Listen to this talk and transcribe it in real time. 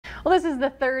Well, this is the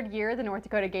third year the North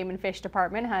Dakota Game and Fish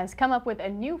Department has come up with a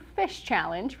new fish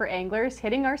challenge for anglers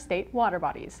hitting our state water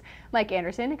bodies. Mike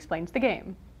Anderson explains the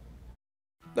game.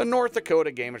 The North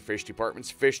Dakota Game and Fish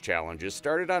Department's Fish Challenges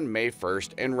started on May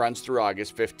 1st and runs through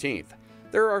August 15th.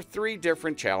 There are 3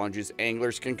 different challenges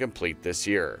anglers can complete this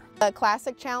year. A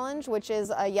classic challenge, which is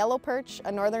a yellow perch,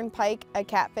 a northern pike, a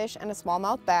catfish, and a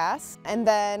smallmouth bass. And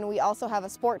then we also have a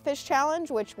sport fish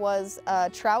challenge, which was a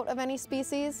trout of any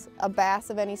species, a bass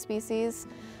of any species,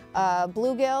 a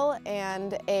bluegill,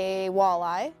 and a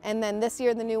walleye. And then this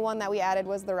year the new one that we added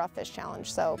was the rough fish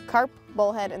challenge, so carp,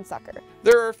 bullhead, and sucker.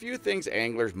 There are a few things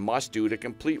anglers must do to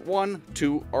complete 1,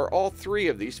 2, or all 3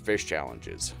 of these fish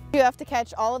challenges. You have to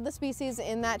catch all of the species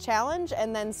in that challenge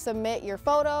and then submit your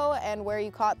photo and where you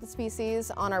caught the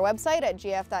species on our website at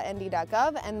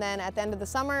gf.nd.gov. And then at the end of the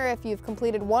summer, if you've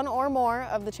completed 1 or more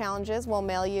of the challenges, we'll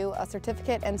mail you a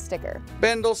certificate and sticker.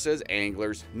 Bendel says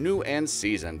anglers, new and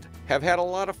seasoned, have had a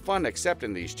lot of fun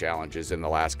accepting these challenges in the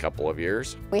last couple of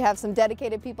years. We have some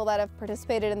dedicated people that have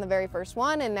participated in the very first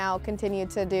one and now continue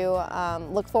to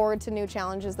look forward to new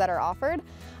challenges that are offered.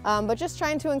 But just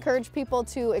trying to encourage people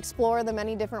to explore the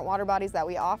many different water bodies that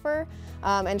we offer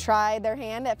and try their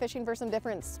hand at fishing for some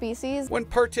different species. When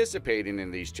participating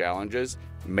in these challenges,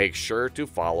 make sure to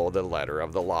follow the letter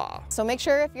of the law. So make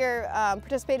sure if you're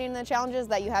participating in the challenges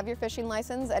that you have your fishing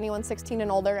license. Anyone 16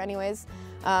 and older anyways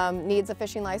needs a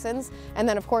fishing license. And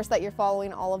then of course that you're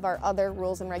following all of our other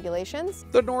rules and regulations.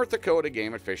 The North Dakota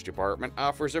Game and Fish Department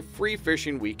offers a free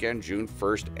fishing weekend June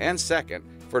 1st and 2nd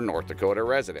for North Dakota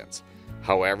residents.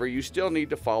 However, you still need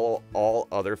to follow all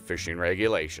other fishing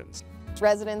regulations.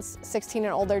 Residents 16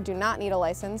 and older do not need a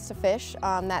license to fish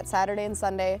that Saturday and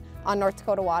Sunday on North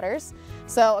Dakota waters.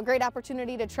 So a great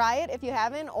opportunity to try it if you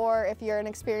haven't, or if you're an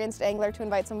experienced angler to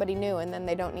invite somebody new and then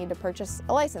they don't need to purchase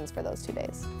a license for those 2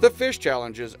 days. The fish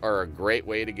challenges are a great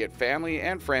way to get family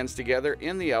and friends together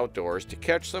in the outdoors to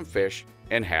catch some fish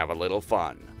and have a little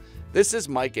fun. This is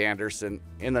Mike Anderson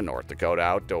in the North Dakota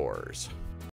Outdoors.